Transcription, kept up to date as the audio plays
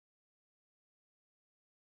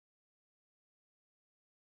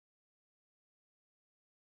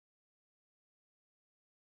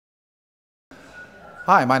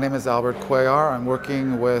Hi, my name is Albert Cuellar. I'm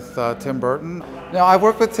working with Tim Burton. Now, I've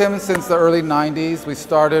worked with Tim since the early 90s. We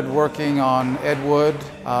started working on Ed Wood,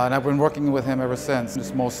 and I've been working with him ever since.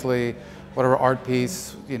 Just mostly whatever art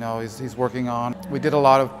piece, he's working on. We did a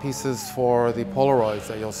lot of pieces for the Polaroids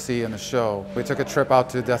that you'll see in the show. We took a trip out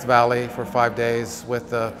to Death Valley for 5 days with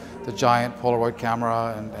the giant Polaroid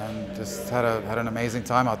camera and just had an amazing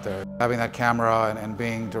time out there. Having that camera and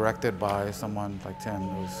being directed by someone like Tim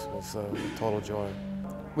was a total joy.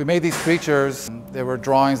 We made these creatures. They were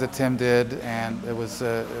drawings that Tim did, and it was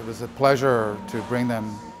a pleasure to bring them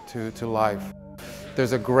to life.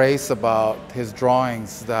 There's a grace about his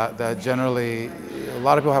drawings that generally a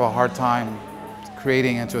lot of people have a hard time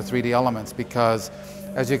creating into a 3D elements because,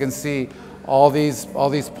 as you can see, all these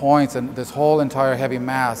points and this whole entire heavy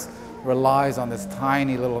mass relies on this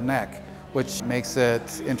tiny little neck, which makes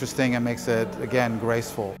it interesting and makes it, again,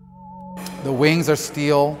 graceful. The wings are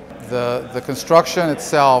steel. The construction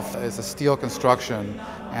itself is a steel construction,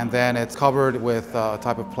 and then it's covered with a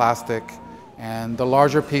type of plastic, and the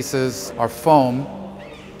larger pieces are foam,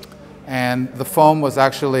 and the foam was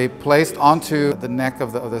actually placed onto the neck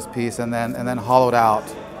of this piece and then hollowed out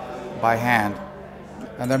by hand.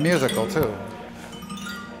 And they're musical too.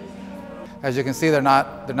 As you can see, they're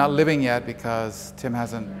not living yet because Tim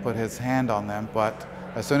hasn't put his hand on them, but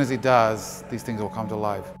as soon as he does, these things will come to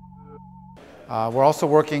life. We're also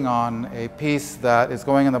working on a piece that is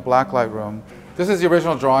going in the blacklight room. This is the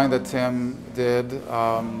original drawing that Tim did.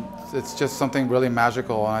 It's just something really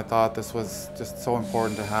magical, and I thought this was just so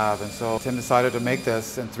important to have. And so Tim decided to make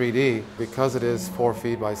this in 3D because it is 4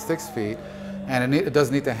 feet by 6 feet, and it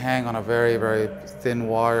does need to hang on a very, very thin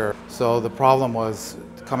wire. So the problem was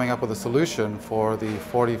coming up with a solution for the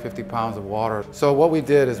 40, 50 pounds of water. So what we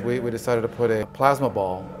did is we decided to put a plasma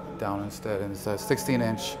ball down instead, and it's a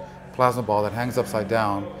 16-inch plasma ball that hangs upside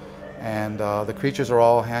down, and the creatures are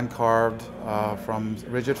all hand carved from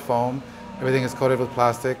rigid foam. Everything is coated with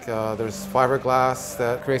plastic. There's fiberglass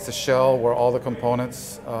that creates a shell where all the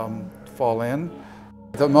components fall in.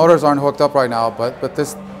 The motors aren't hooked up right now, but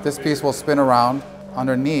this piece will spin around.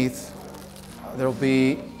 Underneath there'll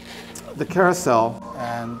be the carousel,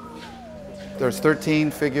 and there's 13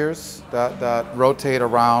 figures that rotate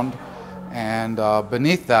around, and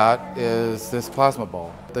beneath that is this plasma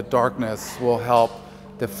ball. The darkness will help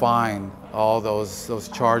define all those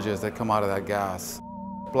charges that come out of that gas.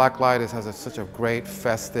 Blacklight has such a great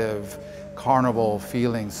festive carnival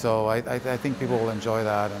feeling, so I think people will enjoy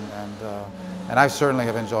that, and I certainly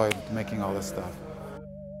have enjoyed making all this stuff.